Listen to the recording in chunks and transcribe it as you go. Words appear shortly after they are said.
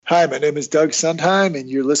Hi, my name is Doug Sondheim, and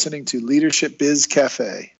you're listening to Leadership Biz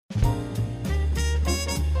Cafe.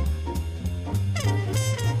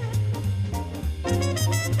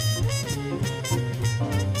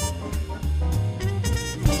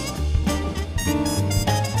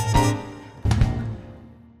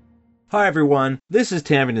 Hi everyone, this is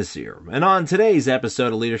Tammy Nasir, and on today's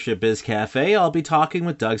episode of Leadership Biz Cafe, I'll be talking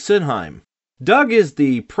with Doug Sondheim. Doug is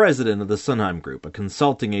the president of the Sondheim Group, a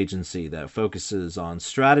consulting agency that focuses on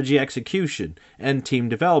strategy execution and team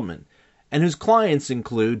development, and whose clients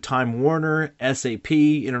include Time Warner, SAP,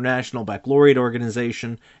 International Baccalaureate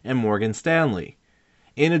Organization, and Morgan Stanley.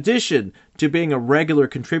 In addition to being a regular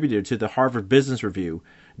contributor to the Harvard Business Review,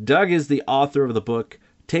 Doug is the author of the book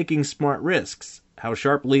Taking Smart Risks: How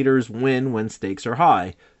Sharp Leaders Win When Stakes Are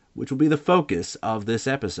High, which will be the focus of this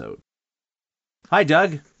episode. Hi,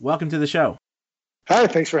 Doug. Welcome to the show. Hi,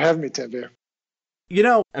 thanks for having me, Tim Bear. You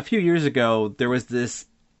know, a few years ago, there was this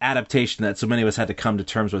adaptation that so many of us had to come to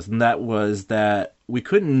terms with, and that was that we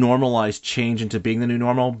couldn't normalize change into being the new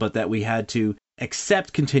normal, but that we had to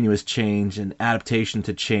accept continuous change and adaptation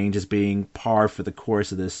to change as being par for the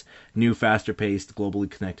course of this new, faster-paced, globally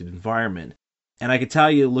connected environment. And I could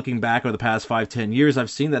tell you, looking back over the past 5-10 years,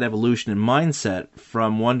 I've seen that evolution in mindset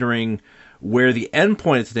from wondering where the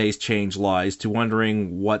endpoint of today's change lies to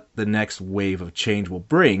wondering what the next wave of change will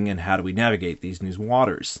bring and how do we navigate these new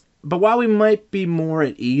waters. But while we might be more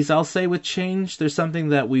at ease, I'll say, with change, there's something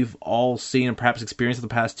that we've all seen and perhaps experienced in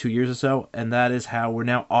the past 2 years or so, and that is how we're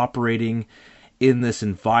now operating in this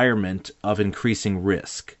environment of increasing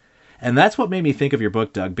risk. And that's what made me think of your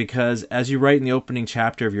book, Doug, because as you write in the opening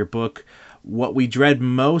chapter of your book, what we dread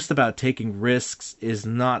most about taking risks is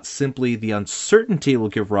not simply the uncertainty it will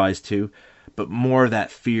give rise to, but more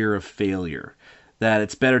that fear of failure. That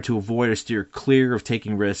it's better to avoid or steer clear of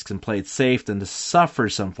taking risks and play it safe than to suffer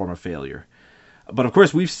some form of failure. But of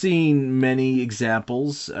course, we've seen many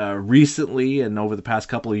examples recently and over the past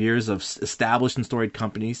couple of years of established and storied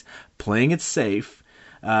companies playing it safe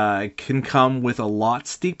can come with a lot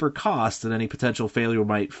steeper cost than any potential failure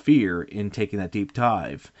might fear in taking that deep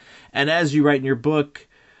dive. And as you write in your book,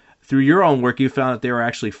 through your own work, you found that there are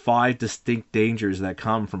actually 5 distinct dangers that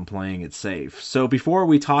come from playing it safe. So before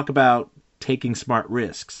we talk about taking smart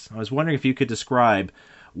risks, I was wondering if you could describe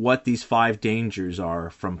what these 5 dangers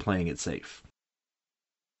are from playing it safe.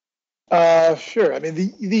 Sure. I mean,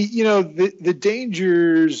 the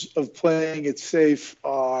dangers of playing it safe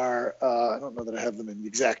are, I don't know that I have them in the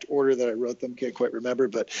exact order that I wrote them, can't quite remember,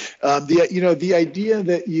 but the idea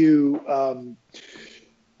that you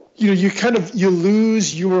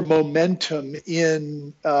lose your momentum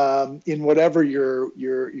in whatever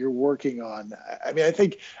you're working on. I mean, I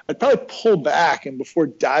think I'd probably pull back, and before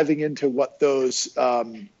diving into what those,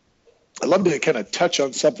 I'd love to kind of touch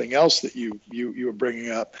on something else that you were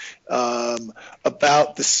bringing up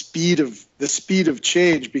about the speed of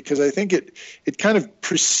change, because I think it kind of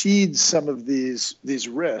precedes some of these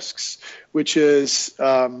risks, which is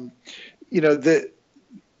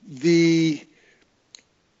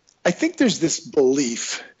I think there's this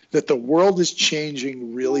belief that the world is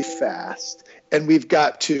changing really fast, and we've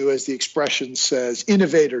got to, as the expression says,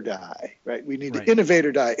 innovate or die, right? We need to innovate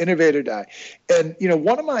or die, innovate or die. And,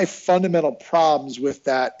 one of my fundamental problems with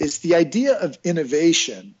that is the idea of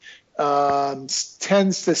innovation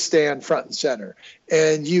tends to stand front and center.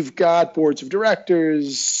 And you've got boards of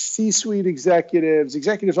directors, C-suite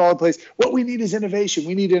executives all in place. What we need is innovation.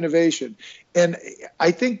 We need innovation. And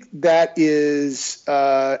I think that is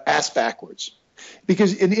ass backwards,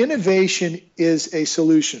 because an innovation is a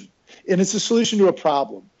solution, and it's a solution to a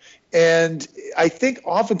problem. And I think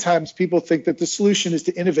oftentimes people think that the solution is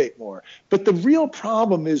to innovate more. But the real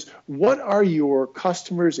problem is, what are your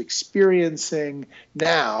customers experiencing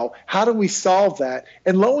now? How do we solve that?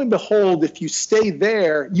 And lo and behold, if you stay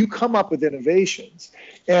there, you come up with innovations.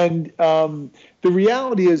 And the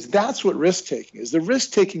reality is that's what risk-taking is. The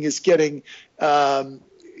risk-taking is getting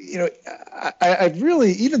I've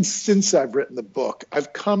really, even since I've written the book,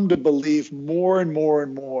 I've come to believe more and more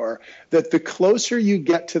and more that the closer you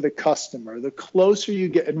get to the customer, the closer you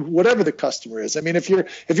get, and whatever the customer is. I mean, if you're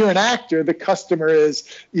an actor, the customer is,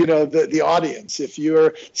 the audience. If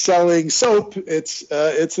you're selling soap, it's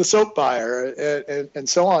the soap buyer, and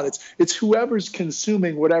so on. It's whoever's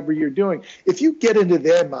consuming whatever you're doing. If you get into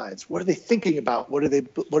their minds, what are they thinking about? What do they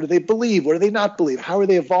believe? What do they not believe? How are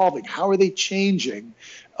they evolving? How are they changing?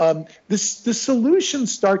 The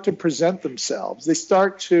solutions start to present themselves. They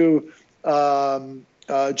start to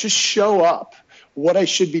just show up what I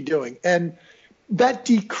should be doing. And that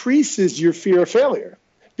decreases your fear of failure,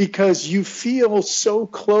 because you feel so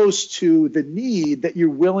close to the need that you're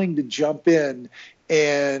willing to jump in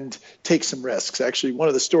and take some risks. Actually, one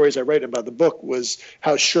of the stories I write about the book was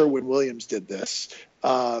how Sherwin-Williams did this.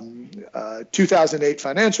 2008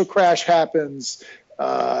 financial crash happens.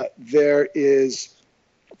 There is,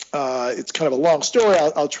 it's kind of a long story.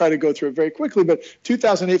 I'll try to go through it very quickly, but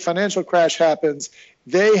 2008 financial crash happens.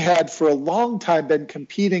 They had for a long time been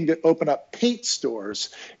competing to open up paint stores.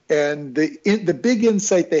 And the big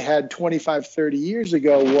insight they had 25, 30 years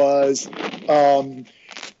ago was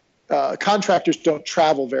contractors don't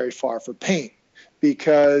travel very far for paint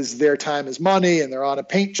because their time is money and they're on a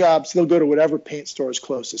paint job, so they'll go to whatever paint store is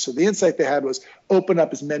closest. So the insight they had was open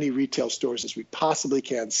up as many retail stores as we possibly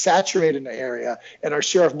can, saturate an area, and our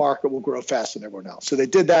share of market will grow faster than everyone else. So they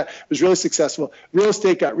did that. It was really successful. Real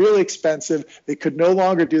estate got really expensive. They could no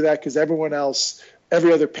longer do that because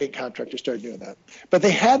every other paint contractor started doing that. But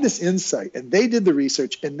they had this insight, and they did the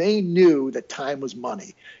research, and they knew that time was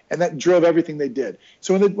money, and that drove everything they did.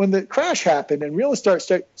 So when the crash happened and real estate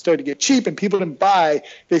started to get cheap and people didn't buy,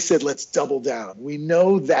 they said, let's double down. We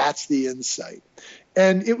know that's the insight.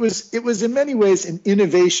 And it was in many ways an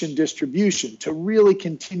innovation distribution to really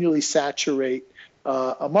continually saturate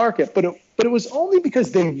a market. But it was only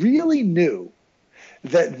because they really knew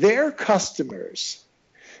that their customers,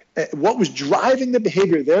 what was driving the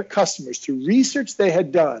behavior of their customers through research they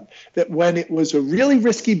had done, that when it was a really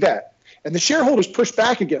risky bet, and the shareholders pushed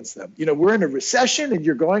back against them. We're in a recession and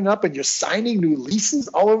you're going up and you're signing new leases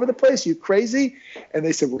all over the place. You crazy? And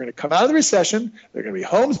they said, we're going to come out of the recession. There are going to be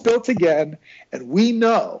homes built again. And we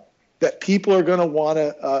know that people are going to want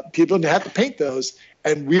to, people have to paint those.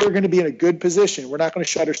 And we are going to be in a good position. We're not going to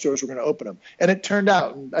shutter stores. We're going to open them. And it turned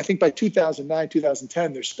out, I think by 2009,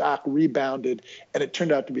 2010, their stock rebounded, and it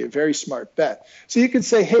turned out to be a very smart bet. So you could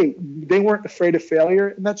say, hey, they weren't afraid of failure,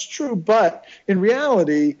 and that's true. But in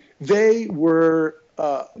reality, they were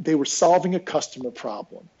solving a customer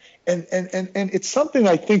problem. And it's something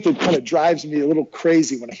I think that kind of drives me a little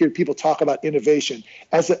crazy when I hear people talk about innovation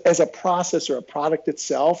as a process or a product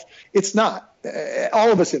itself. It's not.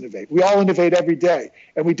 All of us innovate. We all innovate every day,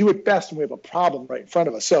 and we do it best when we have a problem right in front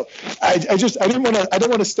of us. So I don't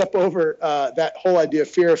want to step over that whole idea of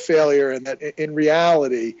fear of failure, and that in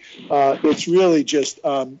reality, it's really just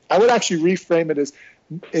I would actually reframe it as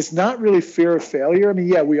it's not really fear of failure. I mean,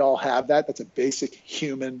 yeah, we all have that. That's a basic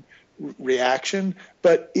human reaction,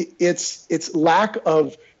 but it's lack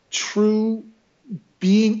of true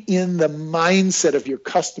being in the mindset of your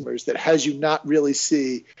customers that has you not really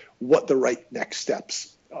see what the right next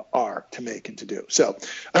steps are to make and to do. So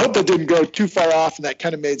I hope that didn't go too far off and that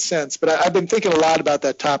kind of made sense, but I've been thinking a lot about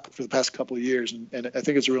that topic for the past couple of years, and I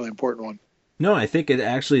think it's a really important one. No, I think it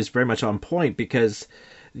actually is very much on point, because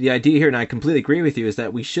the idea here, and I completely agree with you, is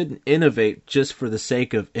that we shouldn't innovate just for the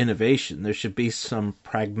sake of innovation. There should be some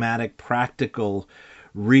pragmatic, practical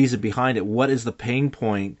reason behind it. What is the pain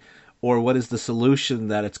point, or what is the solution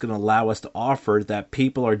that it's going to allow us to offer that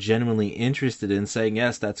people are genuinely interested in, saying,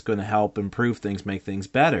 yes, that's going to help improve things, make things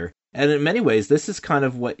better. And in many ways, this is kind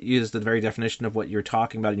of what is the very definition of what you're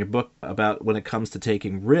talking about in your book about when it comes to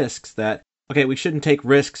taking risks, that okay, we shouldn't take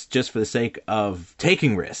risks just for the sake of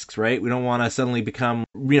taking risks, right? We don't want to suddenly become,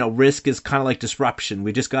 risk is kind of like disruption.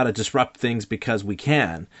 We just got to disrupt things because we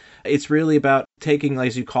can. It's really about taking,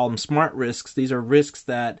 as you call them, smart risks. These are risks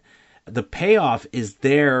that the payoff is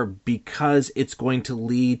there because it's going to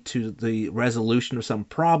lead to the resolution of some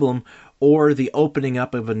problem or the opening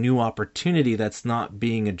up of a new opportunity that's not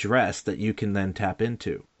being addressed that you can then tap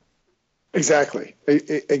into. Exactly.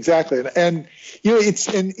 And and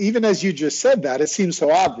even as you just said that, it seems so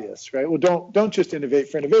obvious, right? Well, don't just innovate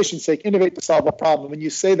for innovation's sake. Innovate to solve a problem. When you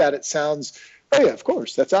say that, it sounds, oh yeah, of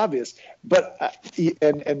course, that's obvious. But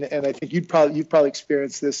and I think you've probably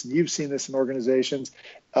experienced this, and you've seen this in organizations.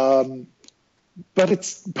 But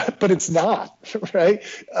it's not, right?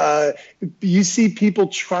 You see people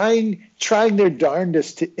trying their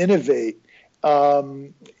darndest to innovate.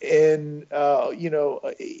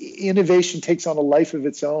 Innovation takes on a life of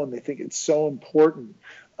its own. They think it's so important.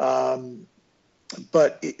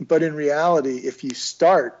 But in reality, if you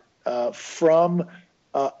start from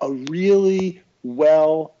a really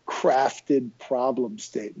well-crafted problem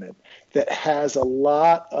statement that has a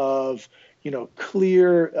lot of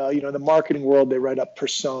clear, in the marketing world, they write up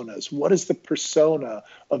personas. What is the persona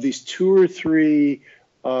of these 2 or 3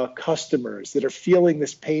 customers that are feeling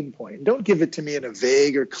this pain point? Don't give it to me in a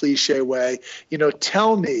vague or cliche way.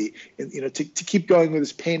 Tell me, to keep going with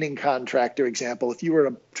this painting contractor example, if you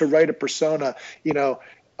were to write a persona,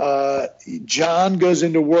 John goes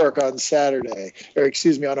into work on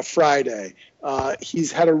a Friday.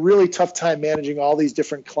 He's had a really tough time managing all these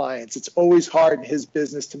different clients. It's always hard in his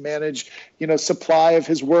business to manage, supply of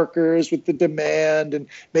his workers with the demand and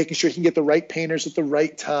making sure he can get the right painters at the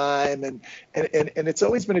right time. And it's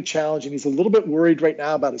always been a challenge. And he's a little bit worried right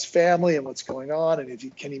now about his family and what's going on.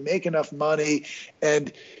 And can he make enough money?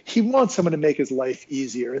 And he wants someone to make his life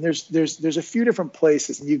easier. And there's a few different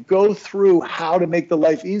places, and you go through how to make the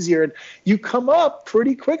life easier, and you come up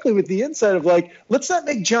pretty quickly with the insight of like, let's not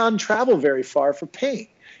make John travel very far for paint.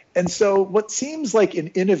 And so what seems like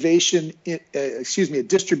an a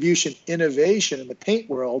distribution innovation in the paint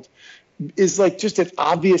world is like just an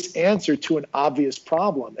obvious answer to an obvious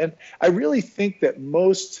problem. And I really think that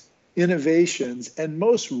most innovations and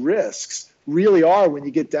most risks really are, when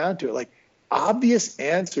you get down to it, like obvious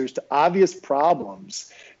answers to obvious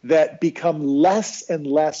problems that become less and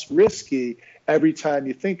less risky every time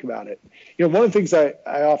you think about it. One of the things I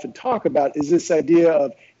often talk about is this idea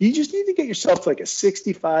of you just need to get yourself to like a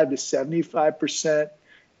 65 to 75%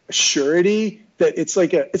 surety that it's a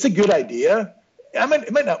good idea.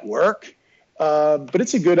 It might not work, but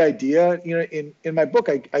it's a good idea. In my book,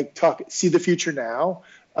 I talk, see the future now.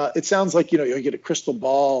 It sounds like, you get a crystal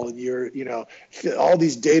ball and you're, all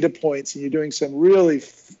these data points and you're doing some really,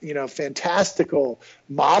 fantastical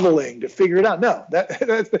modeling to figure it out. No,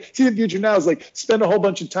 that's see the future now is like spend a whole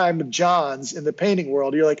bunch of time with Johns in the painting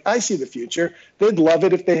world. You're like, I see the future. They'd love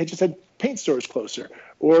it if they had just had paint stores closer,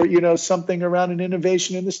 or, something around an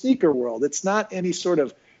innovation in the sneaker world. It's not any sort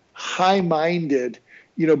of high-minded,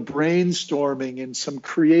 brainstorming in some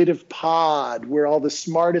creative pod where all the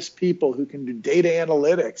smartest people who can do data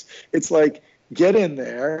analytics. It's like, get in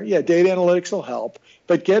there. Yeah, data analytics will help,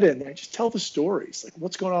 but get in there. Just tell the stories. Like,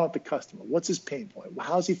 what's going on with the customer? What's his pain point?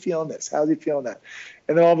 How's he feeling this? How's he feeling that?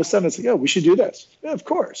 And then all of a sudden it's like, we should do this. Yeah, of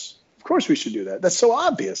course we should do that. That's so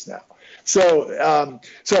obvious now. So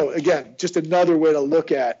again, just another way to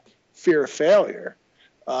look at fear of failure.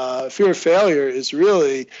 Fear of failure is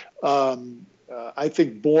really, I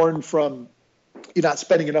think, born from you not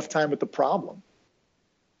spending enough time with the problem.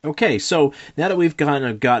 Okay, so now that we've kind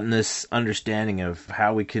of gotten this understanding of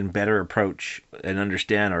how we can better approach and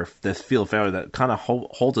understand the feel of failure that kind of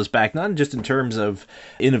holds us back, not just in terms of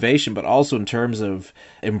innovation, but also in terms of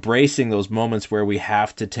embracing those moments where we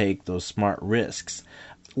have to take those smart risks.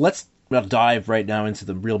 Let's dive right now into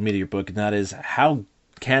the real meat of your book, and that is, how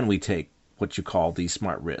can we take what you call these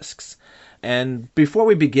smart risks? And before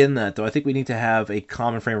we begin that, though, I think we need to have a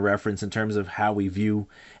common frame of reference in terms of how we view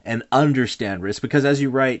and understand risk, because as you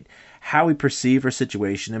write, how we perceive our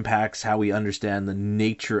situation impacts how we understand the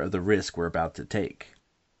nature of the risk we're about to take.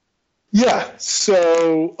 Yeah.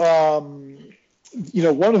 So, one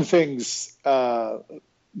of the things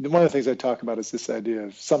I talk about is this idea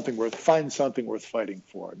of find something worth fighting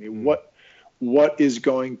for. I mean, what is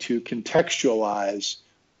going to contextualize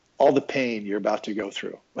all the pain you're about to go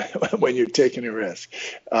through when you're taking a risk,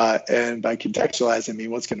 and by contextualize, I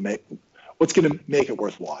mean what's going to make it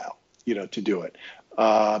worthwhile, to do it,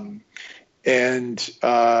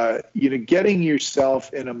 getting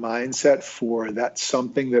yourself in a mindset for that's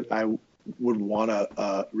something that I would want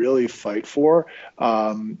to really fight for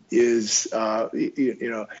is so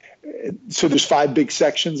there's 5 big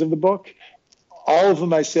sections of the book. All of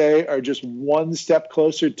them, I say, are just one step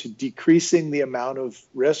closer to decreasing the amount of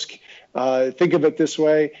risk. Think of it this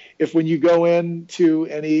way. If when you go into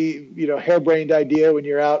any, harebrained idea, when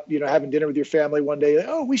you're out, having dinner with your family one day,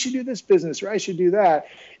 we should do this business, or I should do that,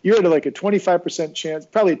 you're at like a 25% chance,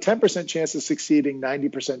 probably a 10% chance of succeeding,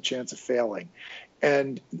 90% chance of failing.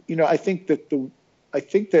 And, I think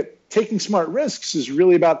that taking smart risks is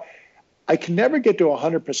really about, I can never get to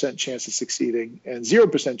 100% chance of succeeding and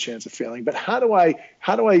 0% chance of failing. But how do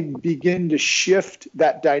I begin to shift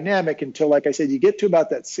that dynamic until, like I said, you get to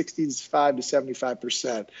about that 65 to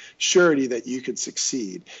 75% surety that you could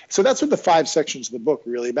succeed? So that's what the 5 sections of the book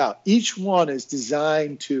are really about. Each one is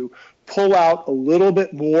designed to pull out a little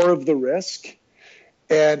bit more of the risk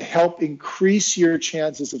and help increase your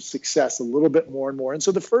chances of success a little bit more and more. And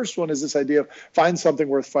so the first one is this idea of find something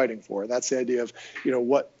worth fighting for. And that's the idea of, I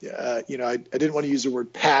didn't want to use the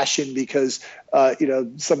word passion because,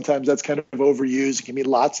 sometimes that's kind of overused. It can mean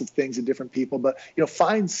lots of things in different people, but,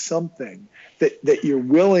 find something that you're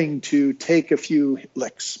willing to take a few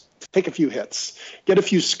licks, take a few hits, get a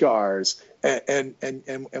few scars, and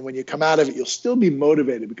when you come out of it, you'll still be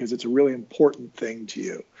motivated because it's a really important thing to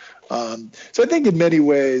you. So I think in many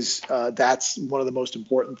ways, that's one of the most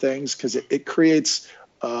important things, because it creates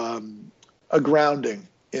a grounding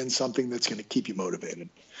in something that's going to keep you motivated.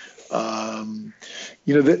 Um,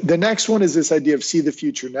 the next one is this idea of see the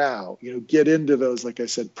future now. Get into those, like I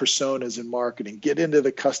said, personas in marketing. Get into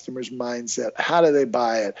the customer's mindset. How do they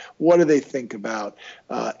buy it? What do they think about?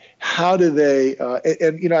 How do they?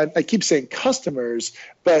 I keep saying customers,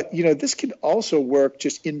 but this can also work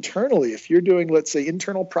just internally. If you're doing, let's say,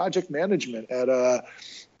 internal project management at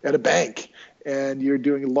a bank, and you're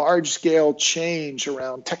doing large-scale change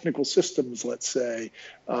around technical systems, let's say,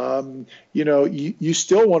 you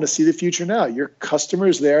still want to see the future now. Your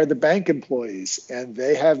customers there are the bank employees, and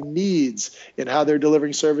they have needs in how they're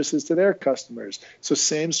delivering services to their customers. So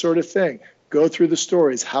same sort of thing. Go through the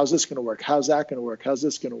stories. How's this going to work? How's that going to work? How's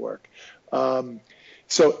this going to work?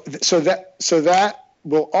 So that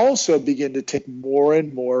will also begin to take more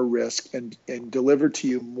and more risk and deliver to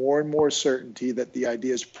you more and more certainty that the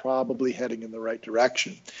idea is probably heading in the right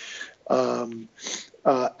direction.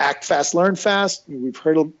 Act fast, learn fast. We've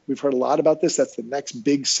heard a lot about this. That's the next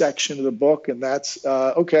big section of the book, and that's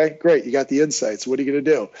okay. Great, you got the insights. What are you going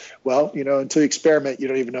to do? Well, until you experiment, you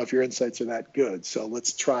don't even know if your insights are that good. So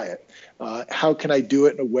let's try it. How can I do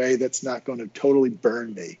it in a way that's not going to totally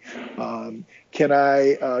burn me? Can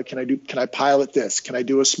I pilot this? Can I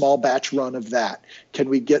do a small batch run of that? Can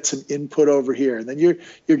we get some input over here? And then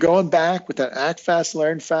you're going back with that act fast,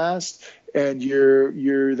 learn fast. And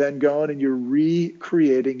you're then going and you're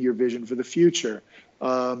recreating your vision for the future.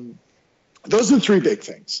 Those are the three big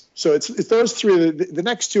things. So it's those three. The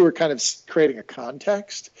next two are kind of creating a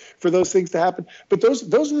context for those things to happen. But those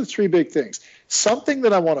are the three big things. Something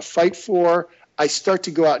that I want to fight for. I start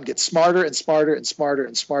to go out and get smarter and smarter and smarter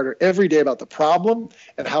and smarter every day about the problem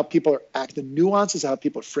and how people are acting, the nuances, how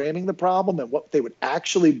people are framing the problem, and what they would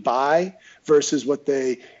actually buy versus what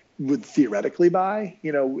they would theoretically buy.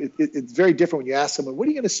 It's very different when you ask someone, what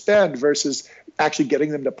are you going to spend, versus actually getting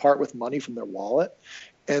them to part with money from their wallet.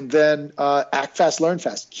 And then act fast, learn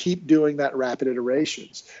fast. Keep doing that rapid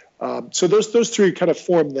iterations. So those three kind of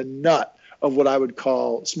form the nut of what I would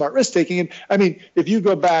call smart risk taking. And I mean, if you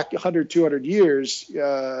go back 100, 200 years,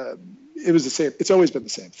 it was the same. It's always been the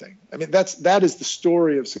same thing. I mean, that is the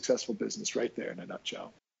story of successful business right there in a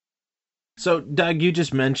nutshell. So, Doug, you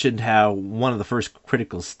just mentioned how one of the first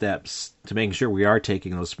critical steps to making sure we are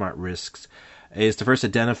taking those smart risks is to first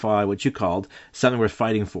identify what you called something worth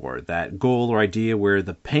fighting for, that goal or idea where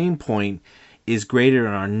the pain point is greater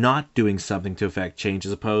in our not doing something to affect change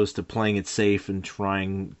as opposed to playing it safe and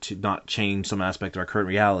trying to not change some aspect of our current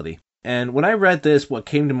reality. And when I read this, what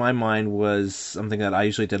came to my mind was something that I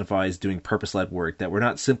usually identify as doing purpose-led work, that we're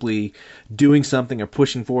not simply doing something or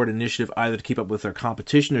pushing forward an initiative either to keep up with our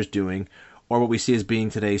competition is doing, or what we see as being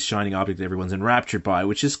today's shining object that everyone's enraptured by,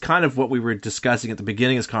 which is kind of what we were discussing at the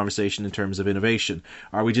beginning of this conversation in terms of innovation.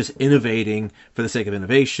 Are we just innovating for the sake of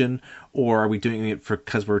innovation, or are we doing it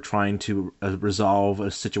because we're trying to resolve a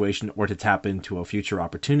situation or to tap into a future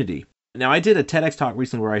opportunity? Now, I did a TEDx talk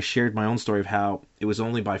recently where I shared my own story of how it was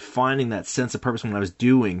only by finding that sense of purpose when I was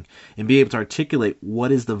doing and being able to articulate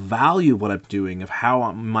what is the value of what I'm doing, of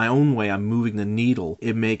how my own way I'm moving the needle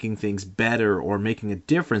in making things better or making a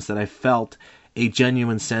difference, that I felt a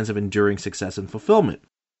genuine sense of enduring success and fulfillment.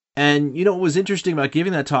 And, what was interesting about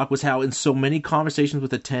giving that talk was how in so many conversations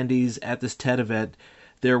with attendees at this TED event,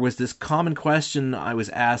 there was this common question I was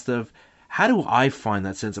asked of, how do I find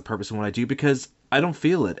that sense of purpose in what I do? Because I don't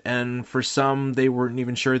feel it. And for some, they weren't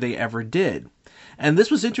even sure they ever did. And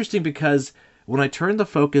this was interesting because when I turned the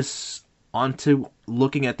focus onto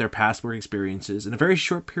looking at their past work experiences in a very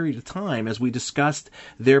short period of time, as we discussed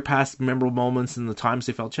their past memorable moments and the times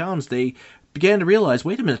they felt challenged, they began to realize,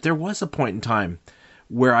 wait a minute, there was a point in time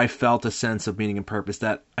where I felt a sense of meaning and purpose,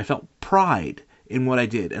 that I felt pride in what I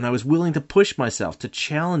did. And I was willing to push myself, to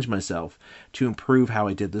challenge myself, to improve how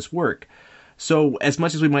I did this work. So as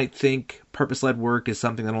much as we might think purpose-led work is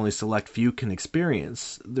something that only select few can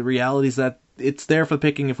experience, the reality is that it's there for the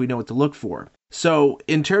picking if we know what to look for. So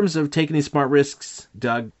in terms of taking these smart risks,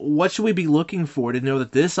 Doug, what should we be looking for to know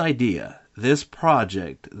that this idea, this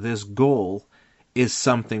project, this goal is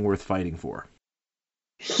something worth fighting for?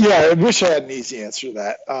 Yeah, I wish I had an easy answer to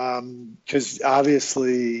that, because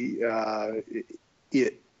obviously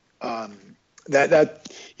the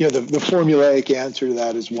formulaic answer to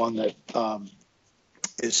that is one that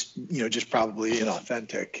is just probably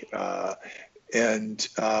inauthentic,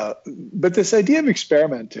 but this idea of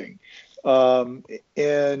experimenting, and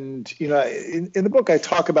in the book I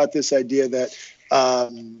talk about this idea that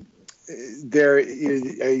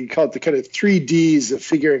you call it the kind of 3 Ds of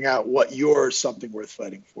figuring out what your something worth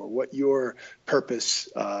fighting for, what your purpose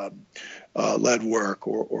led work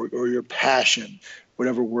or your passion,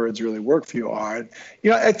 whatever words really work for you are. And,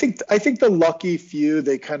 I think the lucky few,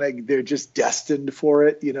 they're just destined for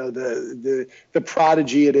it. The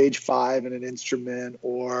prodigy at age 5 in an instrument,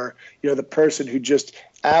 or, the person who just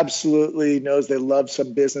absolutely knows they love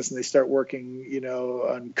some business and they start working,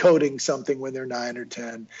 on coding something when they're 9 or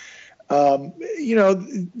 10.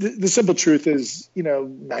 The simple truth is,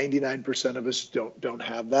 99% of us don't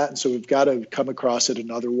have that. And so we've got to come across it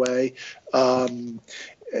another way.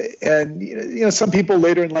 And some people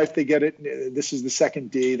later in life, they get it. This is the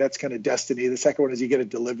second D. That's kind of destiny. The second one is you get it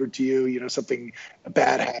delivered to you. Something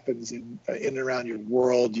bad happens in and around your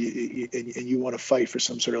world, and you want to fight for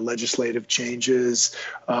some sort of legislative changes,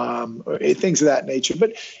 or things of that nature.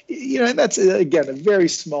 But and that's again a very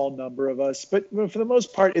small number of us. But for the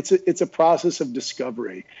most part, it's a process of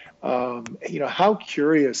discovery. How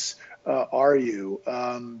curious are you?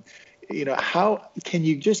 How can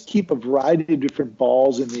you just keep a variety of different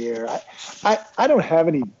balls in the air? I don't have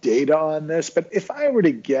any data on this, but if I were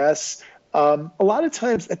to guess, a lot of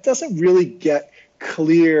times it doesn't really get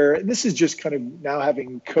clear. And this is just kind of now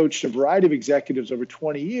having coached a variety of executives over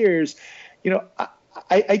 20 years.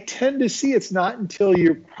 I tend to see it's not until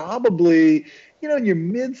you're probably in your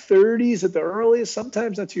mid 30s at the earliest,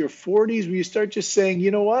 sometimes not to your 40s, where you start just saying, you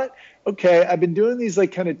know what? Okay, I've been doing these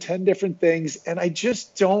like kind of 10 different things, and I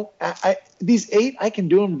just don't, these 8, I can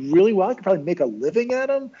do them really well. I can probably make a living at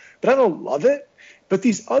them, but I don't love it. But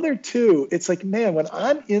these other 2, it's like, man, when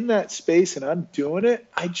I'm in that space and I'm doing it,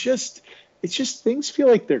 it's just things feel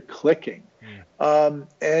like they're clicking.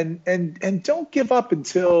 And don't give up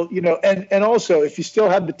until, and also if you still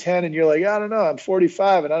have the 10 and you're like, I don't know, I'm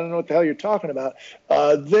 45 and I don't know what the hell you're talking about,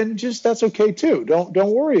 then that's okay too. Don't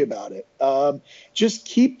worry about it. Just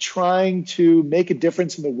keep trying to make a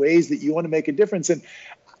difference in the ways that you want to make a difference. And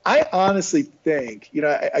I honestly think,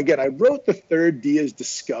 I wrote the third D as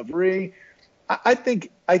discovery. I think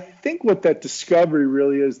what that discovery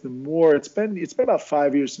really is, the more it's been about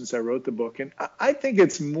 5 years since I wrote the book, and I think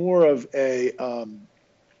it's more of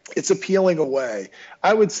it's a peeling away.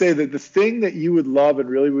 I would say that the thing that you would love and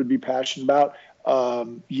really would be passionate about,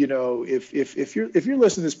 if you're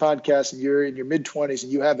listening to this podcast and you're in your mid 20s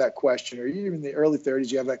and you have that question, or you're in the early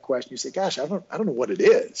 30s, you have that question, you say, gosh, I don't know what it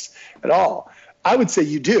is at all. I would say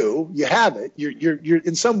you do. You have it. You're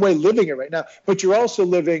in some way living it right now, but you're also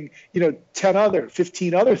living,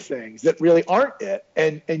 15 other things that really aren't it,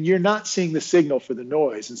 and you're not seeing the signal for the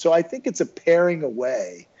noise. And so I think it's a paring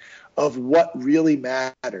away of what really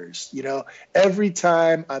matters. Every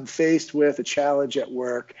time I'm faced with a challenge at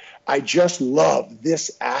work, I just love this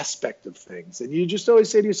aspect of things. And you just always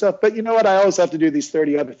say to yourself, but you know what? I always have to do these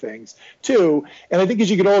 30 other things too. And I think as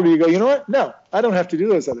you get older, you go, you know what? No, I don't have to do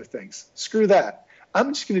those other things. Screw that.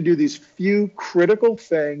 I'm just going to do these few critical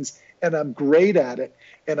things, and I'm great at it,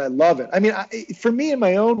 and I love it. I mean, for me in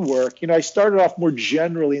my own work, I started off more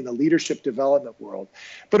generally in the leadership development world,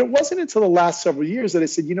 but it wasn't until the last several years that I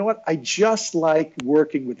said, you know what, I just like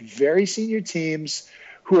working with very senior teams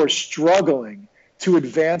who are struggling to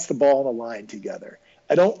advance the ball on the line together.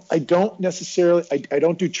 I don't necessarily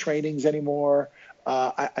do trainings anymore.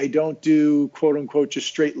 I don't do quote unquote just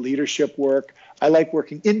straight leadership work. I like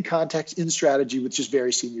working in context, in strategy with just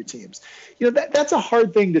very senior teams. That's a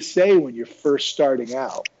hard thing to say when you're first starting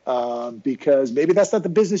out, because maybe that's not the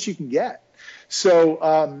business you can get.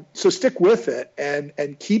 So stick with it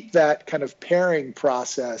and keep that kind of pairing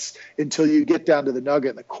process until you get down to the nugget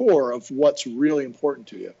and the core of what's really important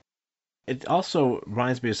to you. It also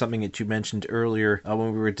reminds me of something that you mentioned earlier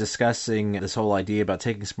when we were discussing this whole idea about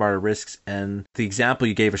taking smarter risks, and the example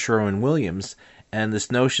you gave of Sherwin-Williams, and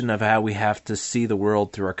this notion of how we have to see the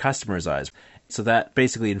world through our customers' eyes. So that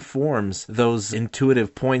basically informs those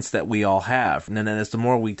intuitive points that we all have. And then as the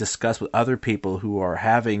more we discuss with other people who are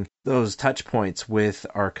having those touch points with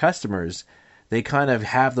our customers, they kind of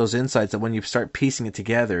have those insights that when you start piecing it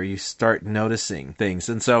together, you start noticing things.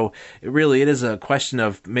 And so it is a question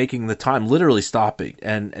of making the time, literally stopping,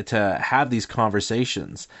 and to have these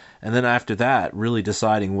conversations. And then after that, really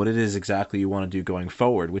deciding what it is exactly you want to do going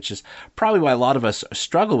forward, which is probably why a lot of us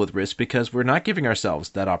struggle with risk, because we're not giving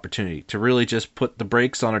ourselves that opportunity to really just put the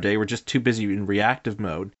brakes on our day. We're just too busy in reactive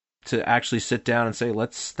mode to actually sit down and say,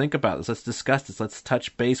 let's think about this, let's discuss this, let's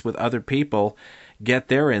touch base with other people, get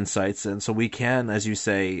their insights, and so we can, as you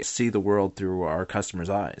say, see the world through our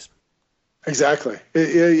customers' eyes. Exactly.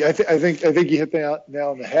 I think you hit the nail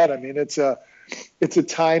on the head. I mean, it's a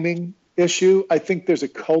timing issue. I think there's a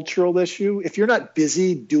cultural issue. If you're not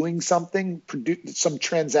busy doing something, some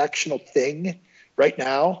transactional thing right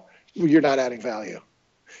now, you're not adding value.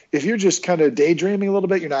 If you're just kind of daydreaming a little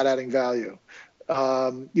bit, you're not adding value.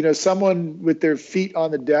 Someone with their feet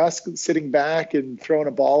on the desk, sitting back and throwing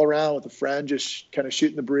a ball around with a friend, just kind of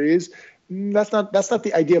shooting the breeze. That's not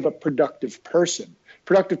the idea of a productive person.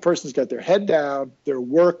 Productive person's got their head down, they're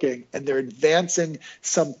working, and they're advancing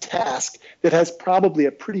some task that has probably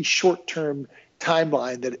a pretty short-term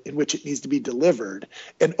timeline in which it needs to be delivered.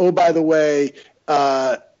 And oh, by the way,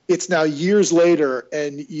 it's now years later,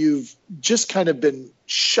 and you've just kind of been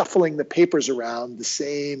shuffling the papers around the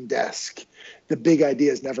same desk. The big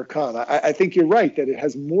ideas never come. I think you're right that it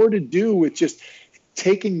has more to do with just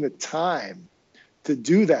taking the time to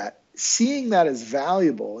do that, seeing that as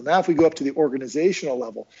valuable. And now if we go up to the organizational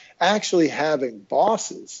level, actually having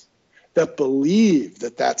bosses that believe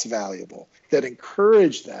that that's valuable, that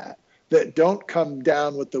encourage that don't come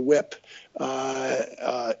down with the whip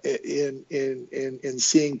in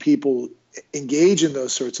seeing people engage in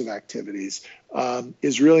those sorts of activities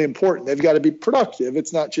is really important. They've got to be productive.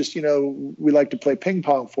 It's not just, we like to play ping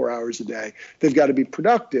pong 4 hours a day. They've got to be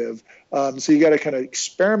productive. So you got to kind of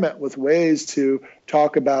experiment with ways to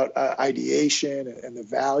talk about ideation and the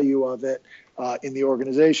value of it in the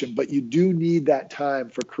organization. But you do need that time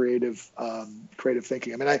for creative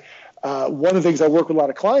thinking. I mean, one of the things I work with a lot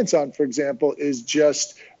of clients on, for example, is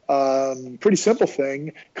just pretty simple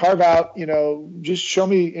thing. Carve out, just show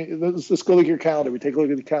me. Let's go look at your calendar. We take a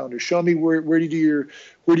look at the calendar. Show me where do you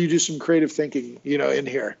do some creative thinking, in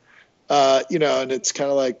here, and it's kind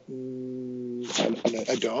of like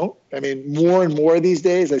I don't. I mean, more and more these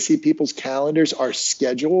days, I see people's calendars are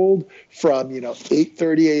scheduled from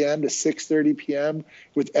 8:30 a.m. to 6:30 p.m.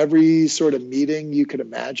 with every sort of meeting you could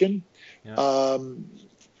imagine. Yeah.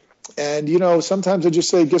 And sometimes I just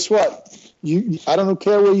say, guess what? I don't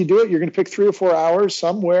care where you do it. You're going to pick 3 or 4 hours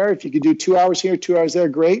somewhere. If you could do 2 hours here, 2 hours there,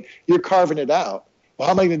 great. You're carving it out. Well,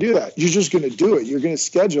 how am I going to do that? You're just going to do it. You're going to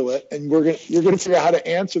schedule it, and you're going to figure out how to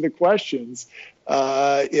answer the questions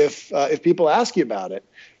if people ask you about it.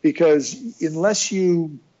 Because unless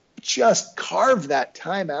you just carve that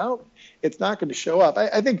time out, it's not going to show up.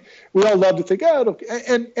 I think we all love to think,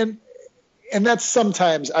 okay, and that's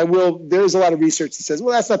sometimes there's a lot of research that says,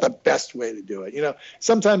 well, that's not the best way to do it.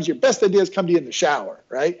 Sometimes your best ideas come to you in the shower,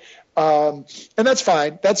 right? And that's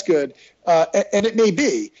fine. That's good. And it may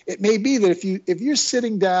be that if you're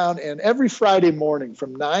sitting down and every Friday morning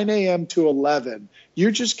from 9 a.m. to 11,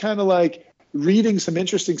 you're just kind of like reading some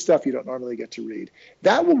interesting stuff you don't normally get to read,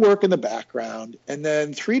 that will work in the background. And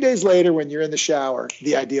then 3 days later, when you're in the shower,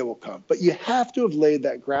 the idea will come. But you have to have laid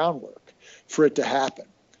that groundwork for it to happen.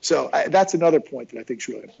 So that's another point that I think is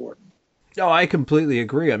really important. Oh, I completely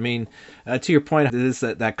agree. I mean, to your point, it is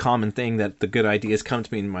that common thing that the good ideas come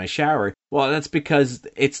to me in my shower. Well, that's because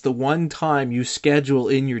it's the one time you schedule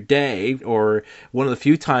in your day, or one of the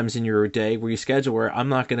few times in your day where you schedule where I'm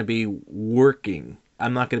not going to be working.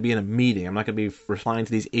 I'm not going to be in a meeting. I'm not going to be replying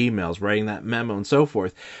to these emails, writing that memo, and so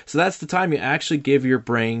forth. So that's the time you actually give your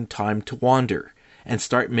brain time to wander and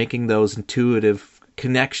start making those intuitive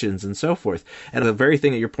connections and so forth. And the very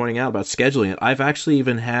thing that you're pointing out about scheduling it, I've actually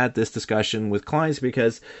even had this discussion with clients,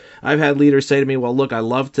 because I've had leaders say to me, well, look, I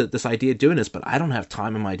love this idea of doing this, but I don't have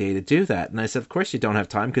time in my day to do that. And I said, of course you don't have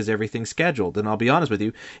time, because everything's scheduled. And I'll be honest with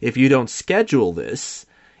you, if you don't schedule this,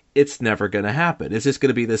 it's never going to happen. It's just going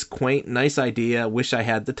to be this quaint, nice idea, wish I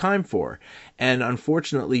had the time for. And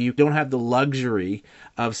unfortunately, you don't have the luxury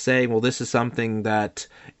of saying, well, this is something that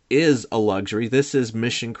is a luxury. This is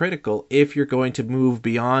mission critical if you're going to move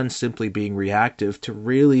beyond simply being reactive to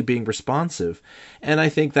really being responsive. And I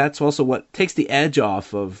think that's also what takes the edge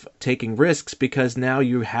off of taking risks, because now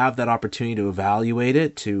you have that opportunity to evaluate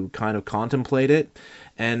it, to kind of contemplate it,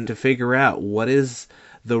 and to figure out what is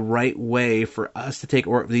the right way for us to take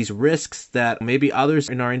these risks that maybe others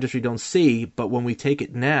in our industry don't see. But when we take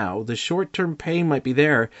it now, the short-term pain might be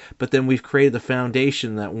there, but then we've created the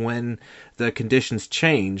foundation that when the conditions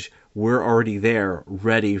change, we're already there,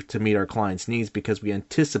 ready to meet our clients' needs, because we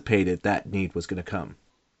anticipated that need was going to come.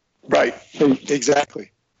 Right.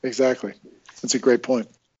 Exactly. That's a great point.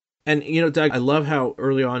 And, Doug, I love how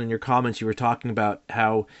early on in your comments you were talking about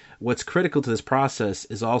how what's critical to this process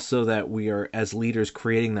is also that we are, as leaders,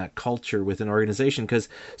 creating that culture within an organization. Because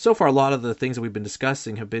so far, a lot of the things that we've been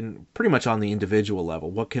discussing have been pretty much on the individual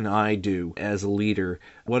level. What can I do as a leader?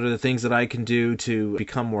 What are the things that I can do to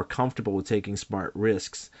become more comfortable with taking smart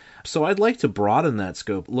risks? So I'd like to broaden that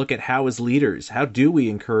scope, look at how, as leaders, how do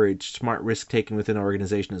we encourage smart risk-taking within our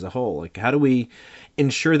organization as a whole? Like, how do we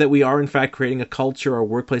ensure that we are, in fact, creating a culture or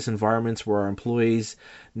workplace environments where our employees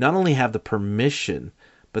not only have the permission,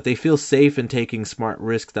 but they feel safe in taking smart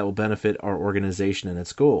risks that will benefit our organization and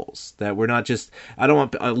its goals. That we're not just, I don't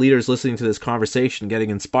want leaders listening to this conversation getting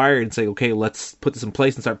inspired and saying, okay, let's put this in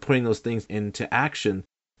place and start putting those things into action.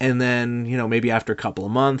 And then, maybe after a couple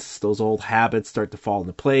of months, those old habits start to fall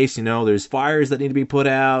into place. There's fires that need to be put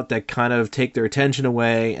out that kind of take their attention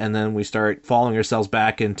away. And then we start falling ourselves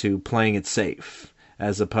back into playing it safe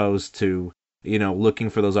as opposed to, looking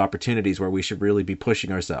for those opportunities where we should really be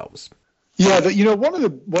pushing ourselves. Yeah. One of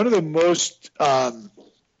the most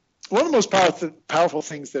powerful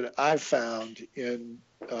things that I've found in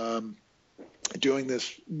doing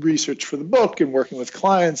this research for the book and working with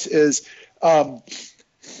clients is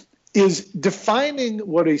defining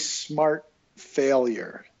what a smart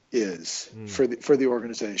failure is for the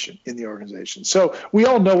organization, in the organization. So we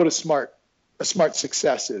all know what a smart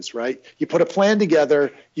success is, right? You put a plan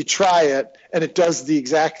together, you try it, and it does the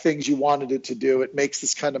exact things you wanted it to do. It makes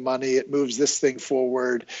this kind of money, it moves this thing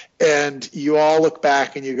forward, and you all look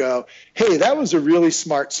back and you go, hey, that was a really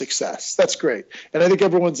smart success. That's great. And I think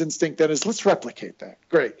everyone's instinct then is, let's replicate that.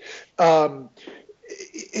 Great. And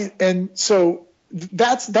so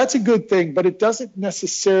that's a good thing, but it doesn't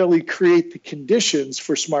necessarily create the conditions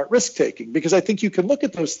for smart risk taking, because I think you can look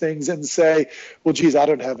at those things and say, well, geez, I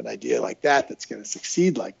don't have an idea like that's going to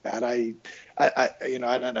succeed like that. And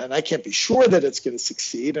I can't be sure that it's going to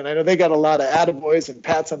succeed. And I know they got a lot of attaboys and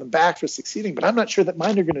pats on the back for succeeding, but I'm not sure that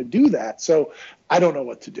mine are going to do that. So I don't know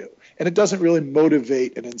what to do. And it doesn't really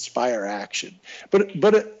motivate and inspire action.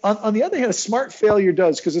 But on the other hand, a smart failure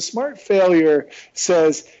does, because a smart failure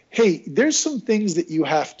says, hey, there's some things that you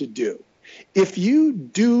have to do. If you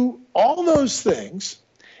do all those things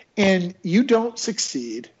and you don't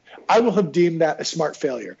succeed, I will have deemed that a smart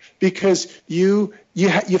failure, because you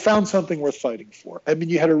found something worth fighting for. I mean,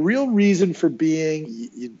 you had a real reason for being.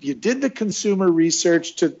 You did the consumer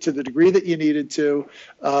research to the degree that you needed to,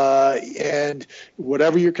 and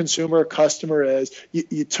whatever your consumer or customer is,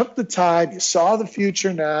 you took the time. You saw the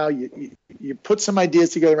future now. You put some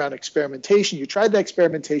ideas together around experimentation. You tried that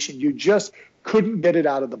experimentation. You just couldn't get it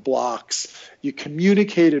out of the blocks. You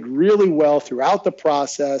communicated really well throughout the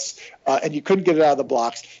process, and you couldn't get it out of the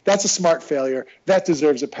blocks. That's a smart failure. That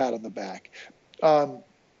deserves a pat on the back.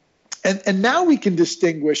 And now we can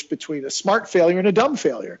distinguish between a smart failure and a dumb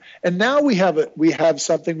failure. And now we have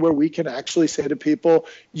something where we can actually say to people,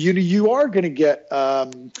 you are going to get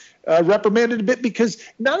reprimanded a bit, because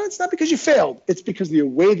it's not because you failed. It's because of the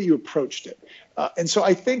way that you approached it. And so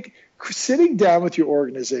I think sitting down with your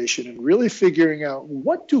organization and really figuring out,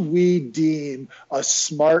 what do we deem a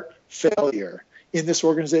smart failure in this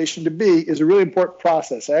organization to be, is a really important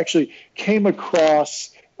process. I actually came across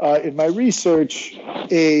in my research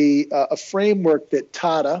a framework that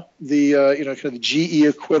Tata, the kind of the GE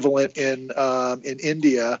equivalent in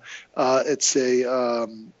India, it's a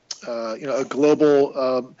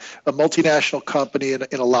global, a multinational company in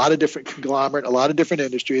a lot of different conglomerate, a lot of different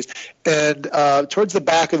industries. And towards the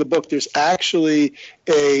back of the book, there's actually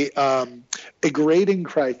a grading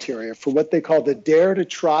criteria for what they call the Dare to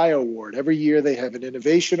Try Award. Every year they have an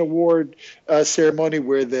innovation award ceremony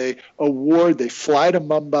where they fly to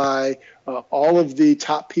Mumbai, all of the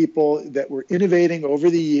top people that were innovating over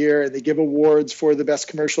the year, and they give awards for the best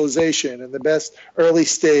commercialization and the best early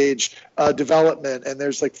stage development. And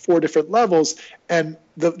there's like 4 different levels. And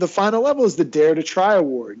the final level is the Dare to Try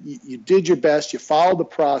Award. You did your best, you followed the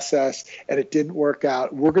process, and it didn't work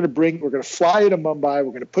out. We're going to fly you to Mumbai.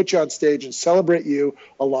 We're going to put you on stage and celebrate you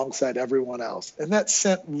alongside everyone else. And that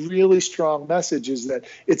sent really strong messages that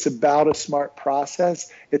it's about a smart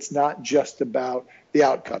process. It's not just about the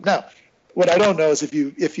outcome. Now, what I don't know is if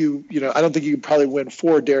you I don't think you can probably win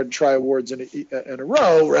 4 Dare to Try awards in a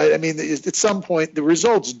row, right? I mean, at some point the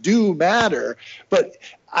results do matter, but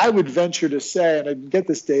I would venture to say, and I get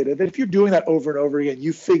this data, that if you're doing that over and over again,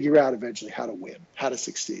 you figure out eventually how to win, how to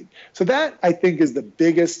succeed. So that, I think, is the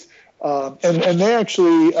biggest. And they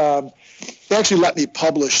actually let me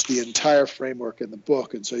publish the entire framework in the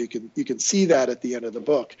book, and so you can see that at the end of the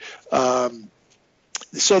book.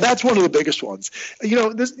 So that's one of the biggest ones.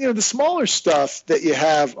 The smaller stuff that you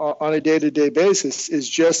have on a day-to-day basis is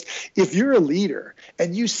just, if you're a leader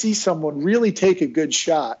and you see someone really take a good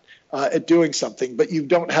shot at doing something, but you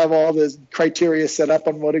don't have all the criteria set up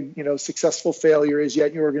on what a successful failure is yet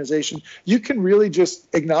in your organization, you can really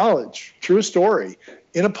just acknowledge through a story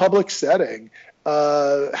in a public setting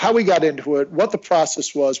how we got into it, what the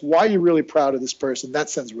process was, why you're really proud of this person. That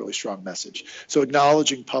sends a really strong message. So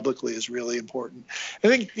acknowledging publicly is really important. I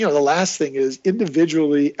think the last thing is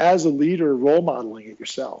individually, as a leader, role modeling it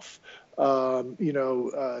yourself. trying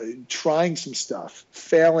some stuff,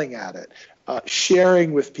 failing at it,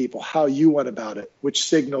 sharing with people how you went about it, which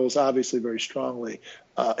signals obviously very strongly,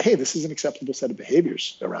 hey, this is an acceptable set of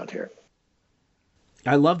behaviors around here.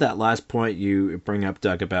 I love that last point you bring up,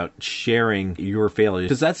 Doug, about sharing your failures,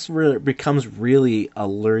 because that's where it becomes really a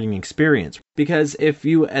learning experience. Because if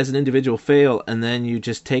you, as an individual, fail and then you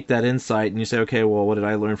just take that insight and you say, okay, well, what did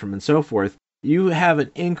I learn from it and so forth, you have an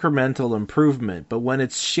incremental improvement. But when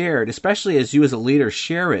it's shared, especially as you as a leader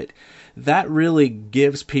share it, that really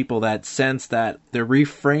gives people that sense that they're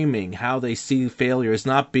reframing how they see failure as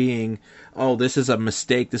not being, oh, this is a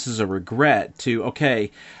mistake, this is a regret, to,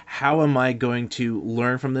 okay, how am I going to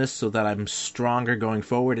learn from this so that I'm stronger going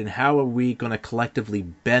forward, and how are we going to collectively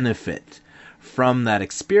benefit from that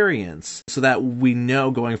experience so that we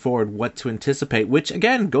know going forward what to anticipate, which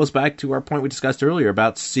again goes back to our point we discussed earlier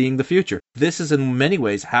about seeing the future. This is in many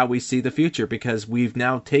ways how we see the future, because we've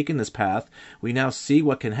now taken this path, we now see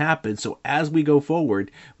what can happen, so as we go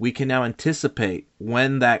forward, we can now anticipate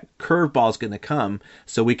when that curveball is going to come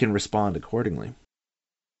so we can respond accordingly.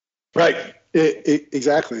 Right,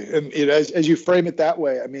 exactly. And as you frame it that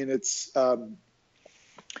way, I mean, it's,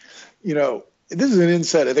 this is an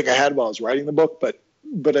insight I think I had while I was writing the book, but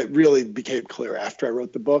it really became clear after I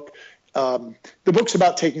wrote the book. The book's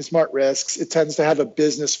about taking smart risks. It tends to have a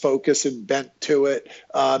business focus and bent to it.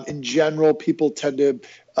 In general, people tend to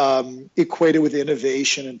equate it with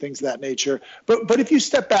innovation and things of that nature. But if you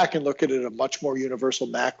step back and look at it at a much more universal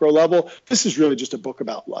macro level, this is really just a book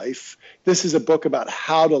about life. This is a book about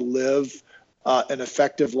how to live an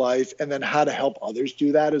effective life, and then how to help others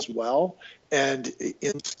do that as well. And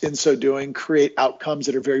in so doing, create outcomes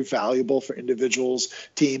that are very valuable for individuals,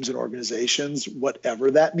 teams, and organizations,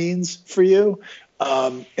 whatever that means for you.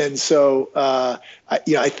 I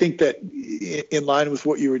think that in line with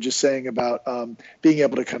what you were just saying about being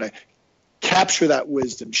able to kind of capture that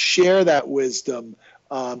wisdom, share that wisdom,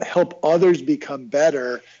 help others become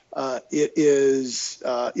better, it is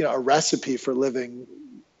a recipe for living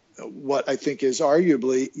what I think is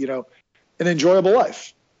arguably, an enjoyable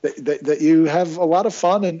life, that you have a lot of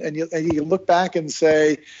fun and you can look back and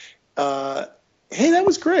say, hey, that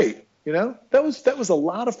was great. That was a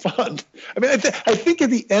lot of fun. I mean, I think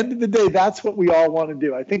at the end of the day, that's what we all want to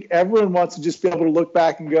do. I think everyone wants to just be able to look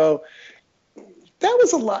back and go, that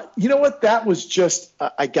was a lot. You know what? That was just,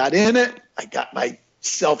 I got in it. I got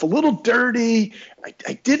myself a little dirty.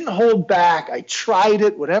 I didn't hold back. I tried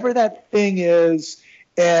it, whatever that thing is.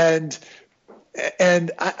 And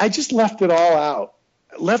I just left it all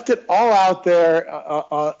out there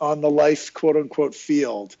on the life, quote unquote,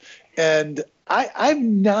 field. And I've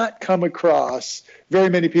not come across very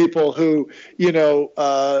many people who,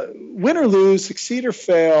 win or lose, succeed or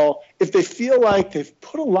fail, if they feel like they've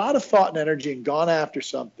put a lot of thought and energy and gone after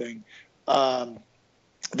something, that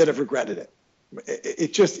have regretted it.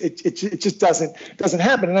 It just doesn't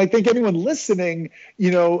happen. And I think anyone listening,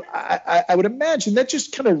 I would imagine that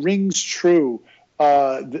just kind of rings true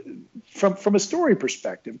from a story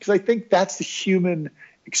perspective, because I think that's the human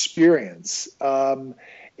experience. And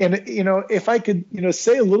if I could,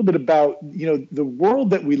 say a little bit about, the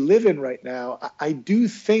world that we live in right now, I do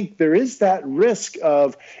think there is that risk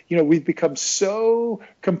of, we've become so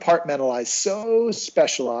compartmentalized, so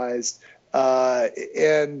specialized.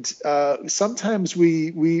 Sometimes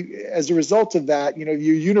we, as a result of that, you're a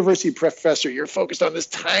university professor, you're focused on this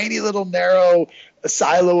tiny little narrow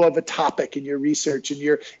silo of a topic in your research, and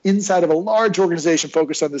you're inside of a large organization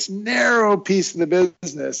focused on this narrow piece of the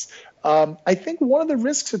business. I think one of the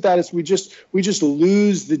risks of that is we just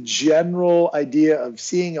lose the general idea of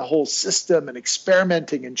seeing a whole system and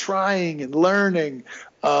experimenting and trying and learning.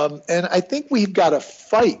 And I think we've got to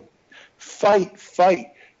fight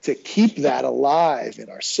to keep that alive in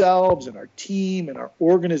ourselves, in our team, in our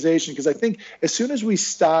organization. Because I think as soon as we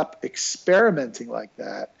stop experimenting like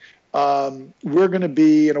that, we're going to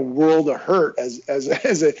be in a world of hurt as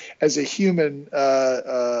a human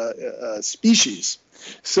species.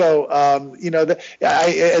 So,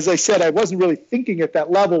 as I said, I wasn't really thinking at that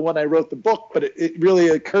level when I wrote the book, but it really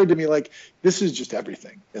occurred to me like this is just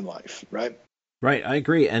everything in life, right? Right, I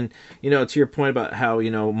agree. And, to your point about how,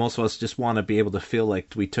 most of us just want to be able to feel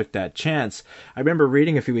like we took that chance. I remember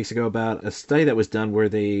reading a few weeks ago about a study that was done where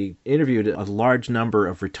they interviewed a large number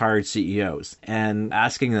of retired CEOs and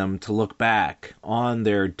asking them to look back on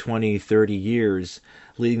their 20, 30 years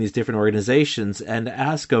leading these different organizations and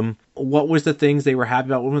ask them what was the things they were happy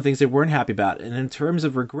about, what were the things they weren't happy about. And in terms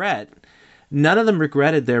of regret, none of them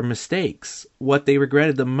regretted their mistakes. What they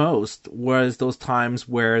regretted the most was those times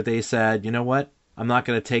where they said, you know what, I'm not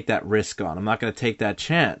going to take that risk on. I'm not going to take that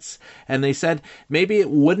chance. And they said maybe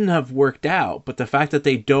it wouldn't have worked out, but the fact that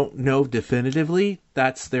they don't know definitively,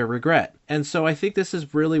 that's their regret. And so I think this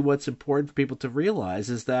is really what's important for people to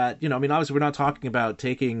realize is that, obviously we're not talking about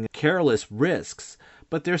taking careless risks,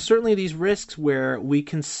 but there's certainly these risks where we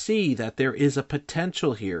can see that there is a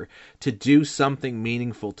potential here to do something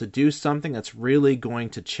meaningful, to do something that's really going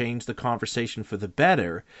to change the conversation for the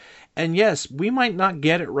better. And yes, we might not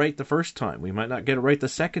get it right the first time. We might not get it right the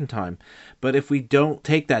second time. But if we don't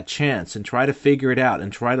take that chance and try to figure it out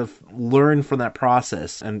and try to learn from that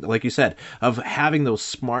process, and like you said, of having those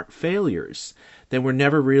smart failures, then we're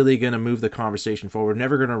never really going to move the conversation forward. We're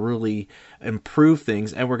never going to really improve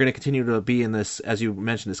things. And we're going to continue to be in this, as you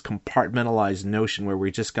mentioned, this compartmentalized notion where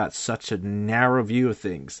we just got such a narrow view of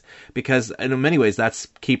things. Because in many ways, that's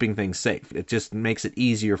keeping things safe. It just makes it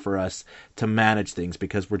easier for us to manage things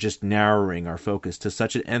because we're just narrowing our focus to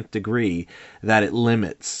such an nth degree that it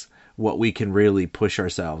limits what we can really push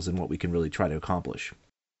ourselves and what we can really try to accomplish.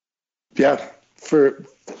 Yeah,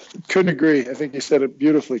 couldn't agree. I think you said it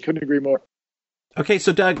beautifully. Couldn't agree more. Okay,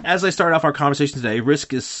 so Doug, as I start off our conversation today,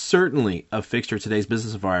 risk is certainly a fixture of today's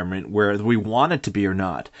business environment, whether we want it to be or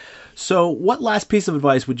not. So what last piece of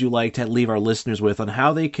advice would you like to leave our listeners with on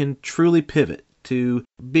how they can truly pivot to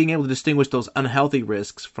being able to distinguish those unhealthy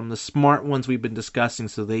risks from the smart ones we've been discussing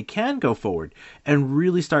so they can go forward and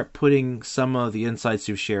really start putting some of the insights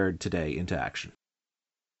you've shared today into action?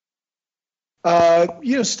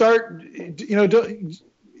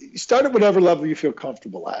 Start at whatever level you feel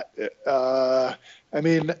comfortable at. I'll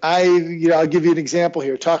give you an example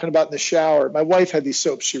here. Talking about in the shower, my wife had these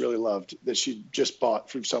soaps she really loved that she just bought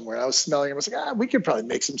from somewhere. I was smelling them. I was like, we could probably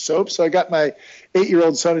make some soap. So I got my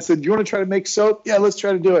 8-year-old son and said, do you want to try to make soap? Yeah, let's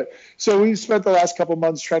try to do it. So we spent the last couple of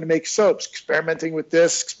months trying to make soaps, experimenting with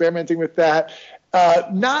this, experimenting with that.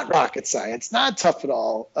 Not rocket science, not tough at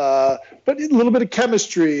all, but a little bit of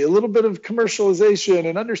chemistry, a little bit of commercialization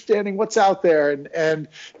and understanding what's out there. And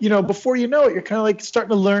before you know it, you're kind of like starting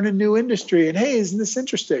to learn a new industry. And hey, isn't this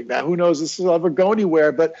interesting? Now, who knows if this will ever go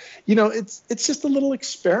anywhere? But, it's just a little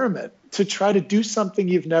experiment to try to do something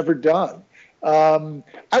you've never done. I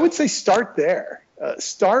would say start there.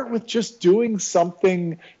 Start with just doing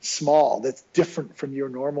something small that's different from your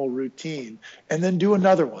normal routine, and then do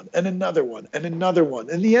another one and another one and another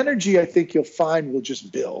one. And the energy, I think you'll find, will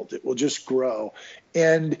just build. It will just grow.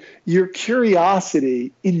 And your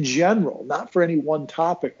curiosity in general, not for any one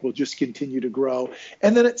topic, will just continue to grow.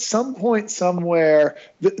 And then at some point somewhere,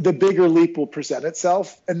 the bigger leap will present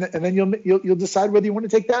itself, and then you'll decide whether you want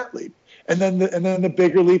to take that leap. And then the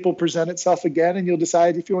bigger leap will present itself again, and you'll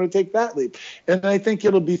decide if you want to take that leap. And I think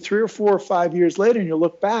it'll be 3 or 4 or 5 years later, and you'll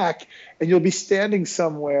look back, and you'll be standing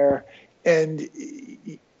somewhere, and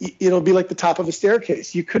it'll be like the top of a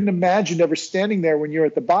staircase. You couldn't imagine ever standing there when you're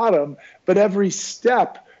at the bottom, but every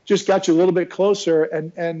step just got you a little bit closer,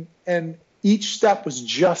 and each step was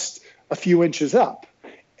just a few inches up.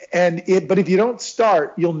 But if you don't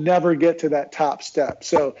start, you'll never get to that top step.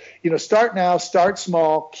 So, start now, start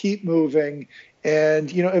small, keep moving,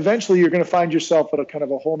 and, eventually you're going to find yourself at a kind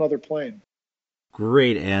of a whole nother plane.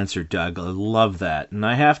 Great answer, Doug. I love that. And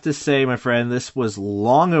I have to say, my friend, this was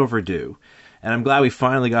long overdue. And I'm glad we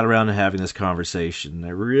finally got around to having this conversation. I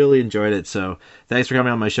really enjoyed it. So thanks for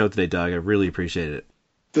coming on my show today, Doug. I really appreciate it.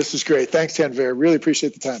 This is great. Thanks, Tanvir. Really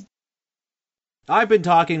appreciate the time. I've been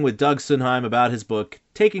talking with Doug Sundheim about his book,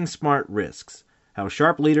 Taking Smart Risks, How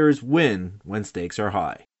Sharp Leaders Win When Stakes Are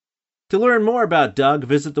High. To learn more about Doug,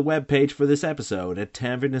 visit the webpage for this episode at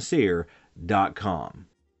tanvirnasir.com.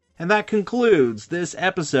 And that concludes this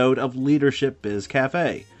episode of Leadership Biz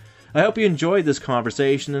Cafe. I hope you enjoyed this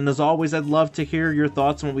conversation, and as always, I'd love to hear your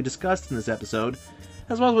thoughts on what we discussed in this episode,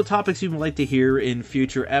 as well as what topics you'd like to hear in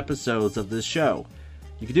future episodes of this show.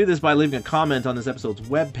 You can do this by leaving a comment on this episode's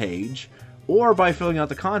webpage, or by filling out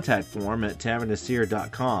the contact form at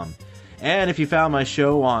tanvirnasir.com. And if you found my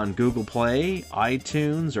show on Google Play,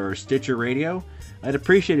 iTunes, or Stitcher Radio, I'd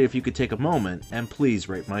appreciate it if you could take a moment and please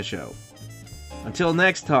rate my show. Until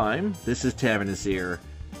next time, this is Tanvir Nasir.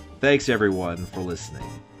 Thanks everyone for listening.